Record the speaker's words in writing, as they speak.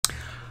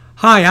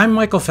Hi, I'm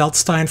Michael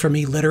Feldstein from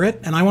e-Literate,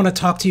 and I want to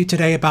talk to you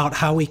today about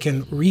how we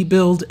can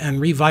rebuild and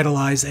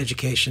revitalize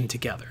education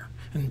together.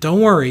 And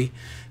don't worry,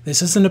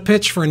 this isn't a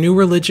pitch for a new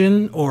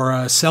religion or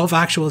a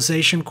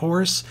self-actualization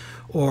course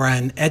or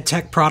an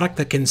edtech product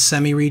that can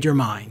semi-read your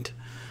mind.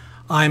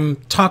 I'm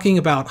talking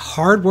about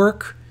hard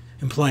work,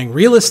 employing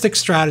realistic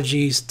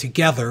strategies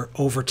together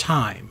over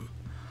time.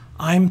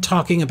 I'm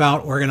talking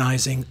about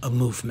organizing a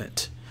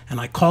movement,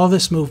 and I call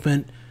this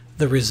movement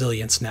the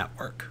Resilience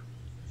Network.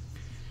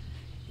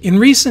 In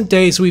recent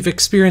days, we've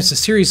experienced a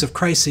series of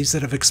crises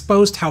that have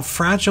exposed how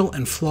fragile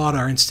and flawed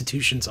our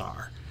institutions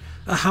are,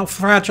 how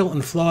fragile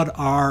and flawed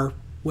our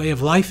way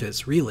of life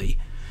is, really.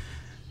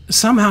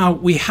 Somehow,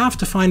 we have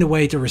to find a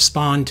way to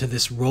respond to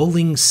this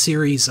rolling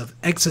series of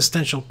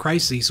existential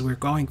crises we're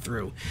going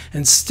through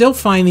and still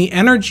find the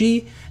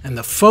energy and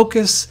the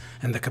focus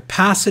and the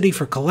capacity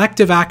for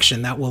collective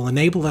action that will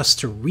enable us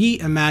to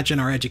reimagine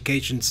our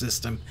education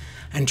system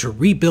and to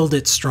rebuild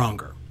it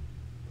stronger.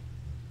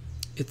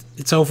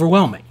 It's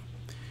overwhelming.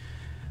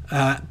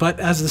 But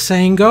as the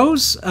saying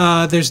goes,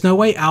 there's no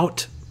way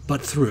out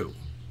but through.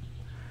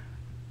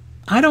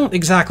 I don't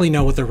exactly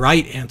know what the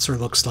right answer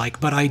looks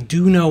like, but I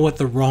do know what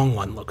the wrong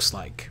one looks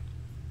like.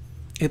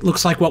 It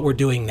looks like what we're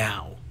doing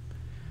now.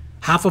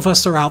 Half of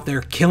us are out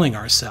there killing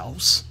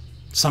ourselves,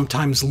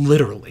 sometimes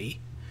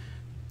literally,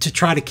 to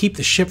try to keep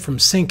the ship from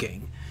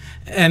sinking.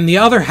 And the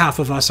other half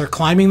of us are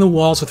climbing the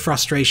walls with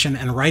frustration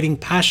and writing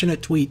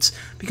passionate tweets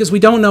because we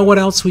don't know what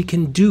else we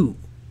can do.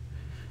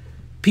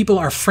 People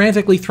are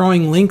frantically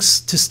throwing links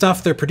to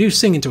stuff they're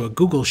producing into a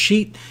Google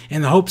Sheet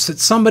in the hopes that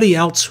somebody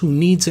else who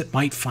needs it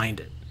might find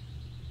it.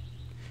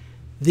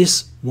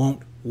 This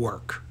won't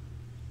work.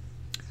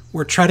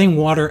 We're treading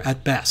water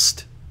at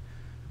best.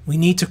 We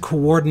need to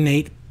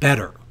coordinate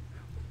better,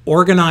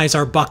 organize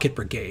our bucket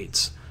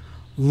brigades,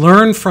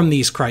 learn from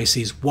these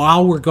crises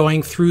while we're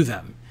going through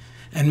them,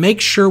 and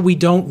make sure we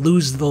don't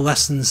lose the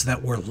lessons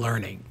that we're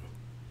learning.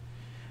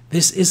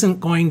 This isn't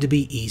going to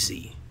be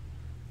easy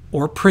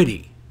or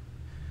pretty.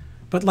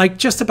 But like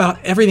just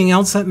about everything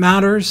else that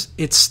matters,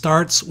 it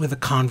starts with a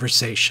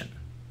conversation.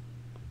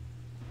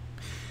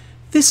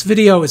 This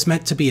video is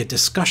meant to be a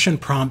discussion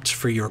prompt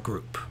for your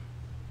group.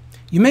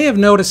 You may have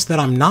noticed that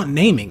I'm not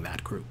naming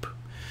that group.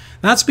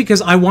 That's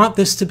because I want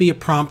this to be a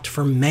prompt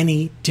for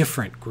many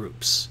different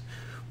groups.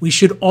 We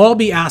should all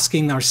be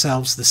asking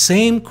ourselves the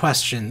same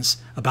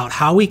questions about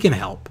how we can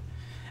help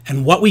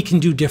and what we can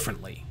do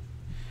differently.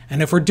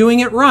 And if we're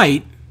doing it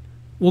right,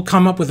 we'll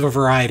come up with a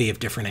variety of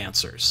different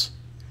answers.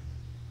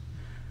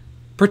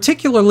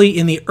 Particularly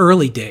in the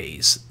early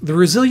days, the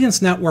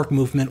Resilience Network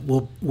movement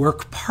will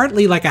work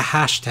partly like a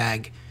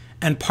hashtag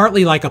and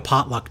partly like a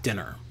potluck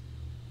dinner.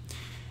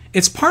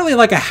 It's partly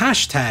like a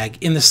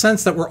hashtag in the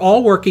sense that we're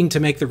all working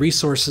to make the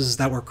resources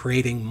that we're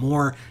creating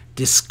more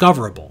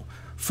discoverable,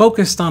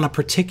 focused on a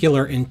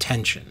particular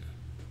intention.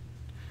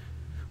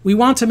 We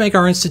want to make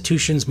our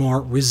institutions more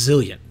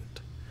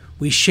resilient.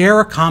 We share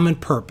a common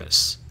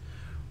purpose.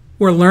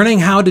 We're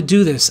learning how to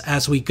do this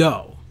as we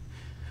go.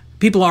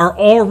 People are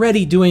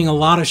already doing a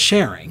lot of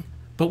sharing,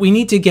 but we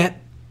need to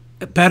get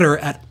better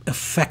at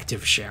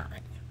effective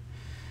sharing.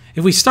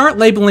 If we start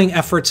labeling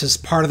efforts as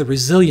part of the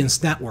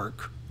Resilience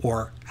Network,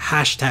 or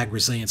hashtag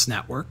Resilience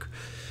Network,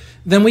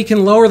 then we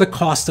can lower the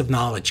cost of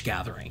knowledge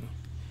gathering.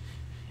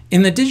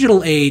 In the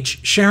digital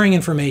age, sharing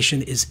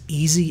information is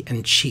easy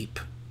and cheap,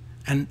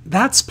 and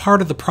that's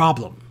part of the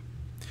problem.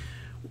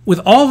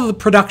 With all of the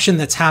production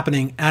that's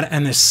happening at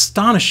an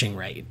astonishing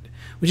rate,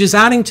 which is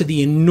adding to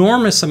the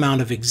enormous amount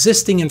of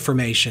existing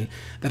information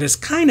that is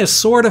kind of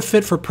sort of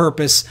fit for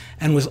purpose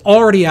and was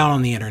already out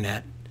on the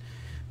internet,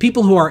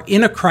 people who are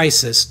in a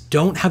crisis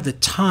don't have the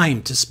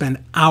time to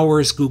spend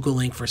hours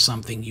Googling for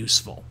something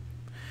useful.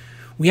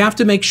 We have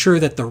to make sure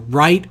that the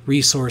right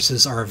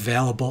resources are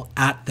available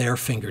at their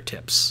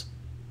fingertips.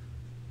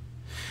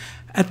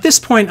 At this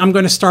point, I'm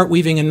going to start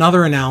weaving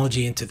another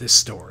analogy into this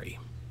story.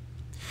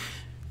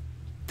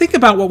 Think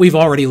about what we've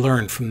already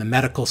learned from the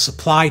medical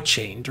supply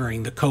chain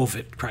during the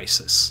COVID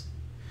crisis.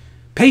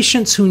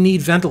 Patients who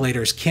need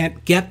ventilators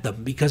can't get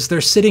them because they're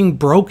sitting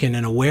broken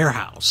in a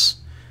warehouse.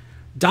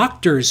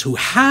 Doctors who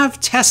have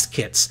test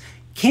kits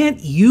can't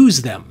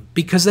use them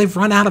because they've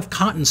run out of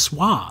cotton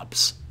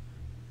swabs.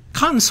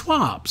 Cotton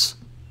swabs.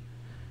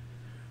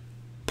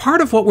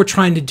 Part of what we're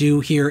trying to do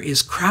here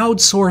is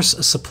crowdsource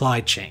a supply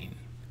chain.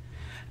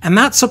 And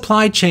that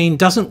supply chain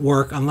doesn't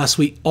work unless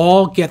we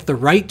all get the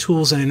right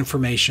tools and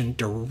information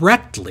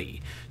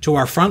directly to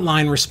our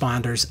frontline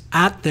responders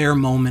at their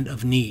moment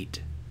of need.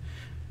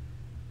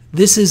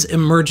 This is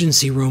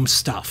emergency room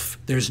stuff.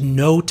 There's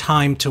no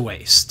time to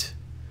waste.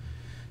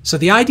 So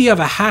the idea of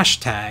a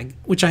hashtag,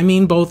 which I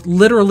mean both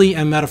literally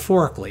and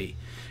metaphorically,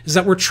 is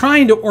that we're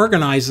trying to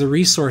organize the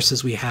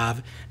resources we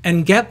have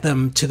and get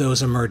them to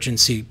those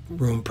emergency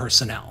room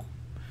personnel.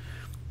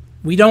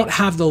 We don't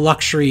have the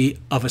luxury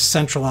of a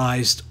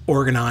centralized,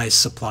 organized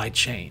supply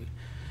chain.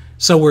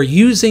 So we're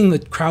using the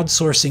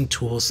crowdsourcing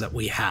tools that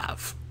we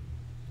have.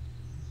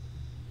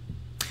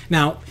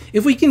 Now,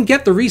 if we can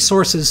get the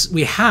resources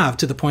we have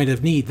to the point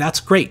of need, that's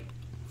great.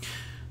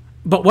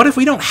 But what if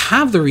we don't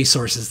have the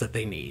resources that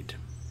they need?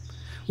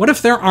 What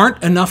if there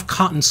aren't enough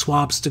cotton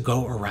swabs to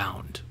go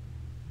around?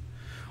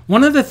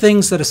 One of the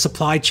things that a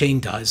supply chain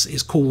does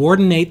is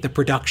coordinate the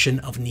production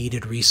of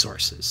needed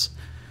resources.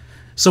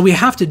 So we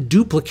have to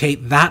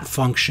duplicate that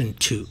function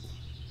too.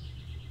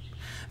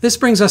 This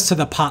brings us to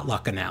the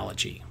potluck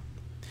analogy.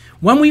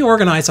 When we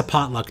organize a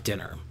potluck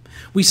dinner,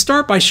 we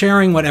start by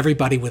sharing what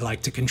everybody would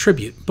like to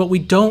contribute, but we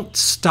don't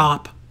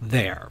stop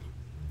there.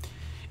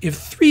 If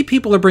 3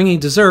 people are bringing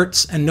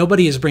desserts and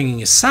nobody is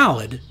bringing a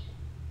salad,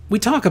 we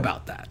talk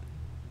about that.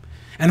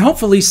 And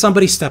hopefully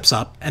somebody steps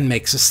up and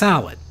makes a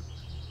salad.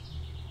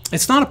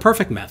 It's not a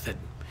perfect method.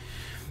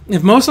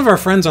 If most of our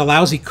friends are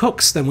lousy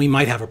cooks, then we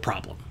might have a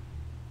problem.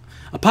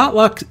 A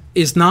potluck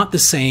is not the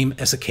same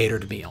as a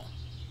catered meal.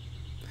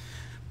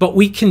 But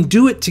we can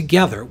do it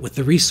together with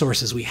the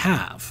resources we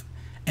have.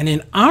 And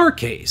in our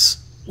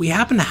case, we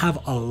happen to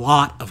have a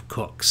lot of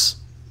cooks.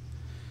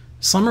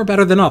 Some are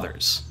better than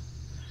others.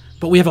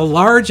 But we have a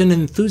large and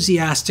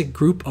enthusiastic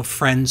group of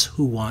friends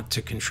who want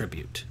to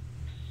contribute.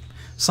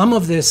 Some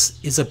of this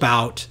is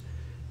about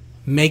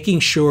making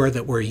sure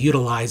that we're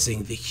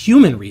utilizing the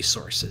human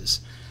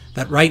resources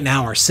that right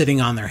now are sitting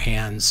on their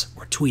hands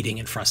or tweeting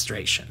in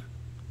frustration.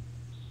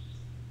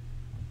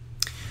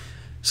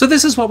 So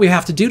this is what we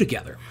have to do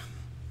together.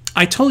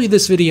 I told you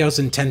this video is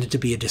intended to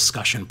be a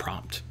discussion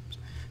prompt.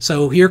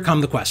 So here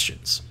come the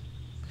questions.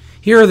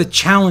 Here are the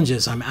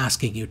challenges I'm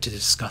asking you to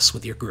discuss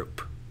with your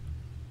group.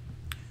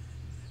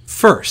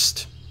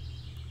 First,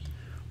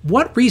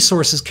 what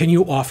resources can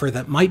you offer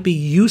that might be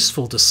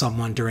useful to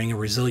someone during a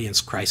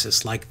resilience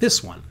crisis like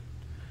this one?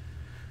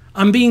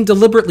 I'm being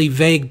deliberately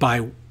vague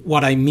by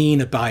what I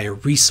mean by a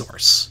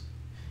resource.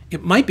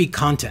 It might be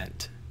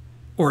content,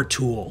 or a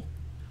tool,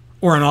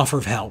 or an offer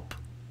of help,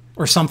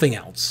 or something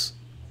else.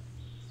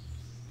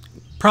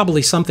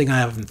 Probably something I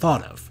haven't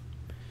thought of.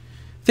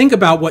 Think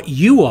about what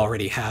you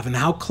already have and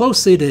how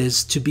close it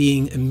is to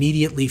being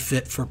immediately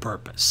fit for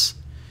purpose.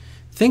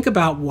 Think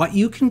about what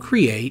you can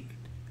create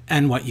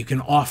and what you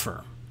can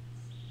offer.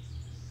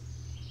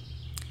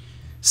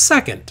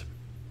 Second,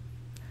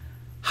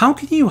 how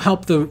can you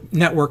help the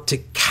network to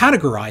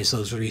categorize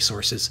those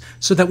resources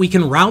so that we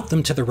can route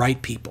them to the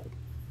right people?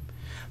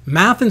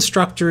 Math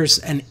instructors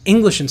and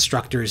English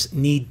instructors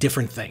need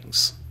different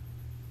things.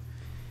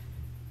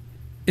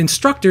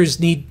 Instructors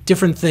need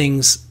different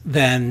things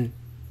than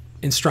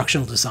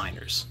instructional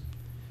designers.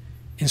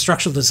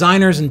 Instructional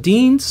designers and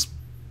deans,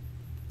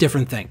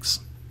 different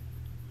things.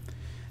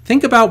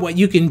 Think about what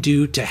you can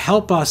do to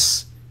help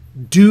us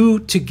do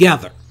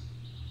together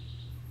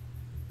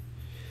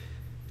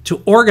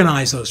to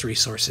organize those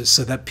resources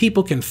so that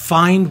people can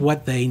find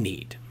what they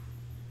need.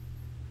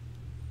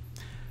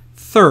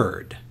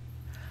 Third,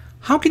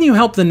 how can you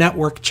help the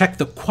network check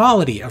the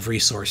quality of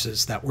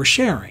resources that we're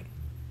sharing?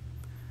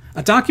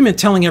 A document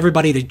telling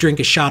everybody to drink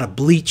a shot of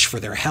bleach for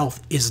their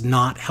health is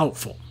not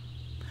helpful.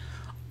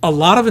 A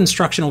lot of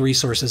instructional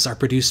resources are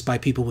produced by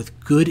people with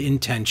good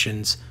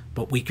intentions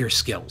but weaker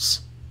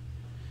skills.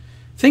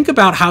 Think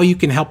about how you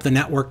can help the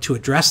network to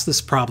address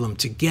this problem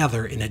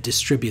together in a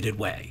distributed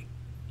way.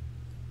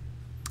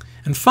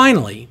 And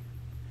finally,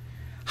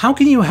 how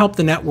can you help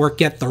the network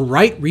get the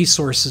right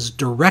resources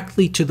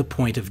directly to the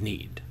point of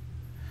need?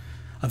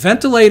 A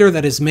ventilator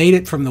that has made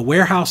it from the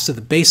warehouse to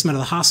the basement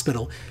of the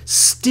hospital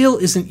still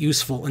isn't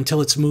useful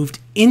until it's moved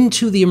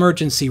into the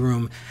emergency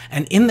room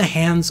and in the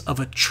hands of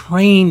a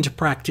trained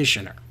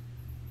practitioner.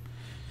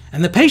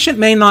 And the patient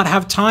may not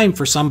have time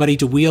for somebody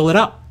to wheel it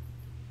up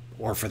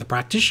or for the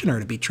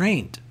practitioner to be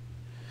trained.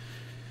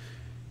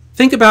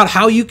 Think about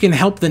how you can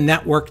help the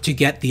network to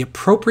get the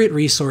appropriate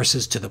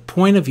resources to the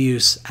point of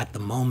use at the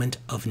moment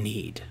of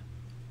need.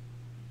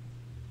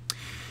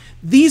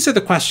 These are the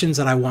questions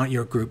that I want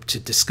your group to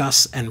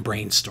discuss and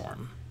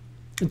brainstorm.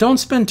 Don't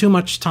spend too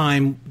much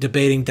time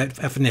debating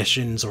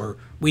definitions or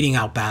weeding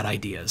out bad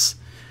ideas.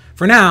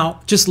 For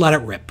now, just let it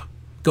rip.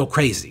 Go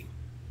crazy.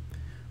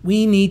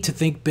 We need to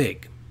think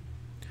big.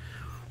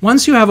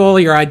 Once you have all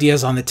your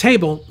ideas on the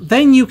table,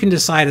 then you can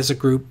decide as a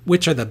group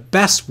which are the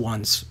best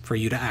ones for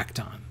you to act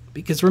on.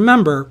 Because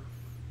remember,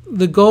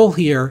 the goal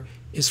here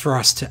is for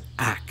us to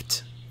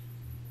act.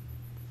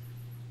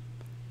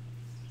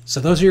 So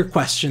those are your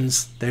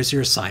questions. There's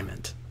your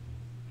assignment.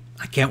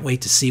 I can't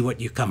wait to see what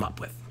you come up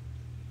with.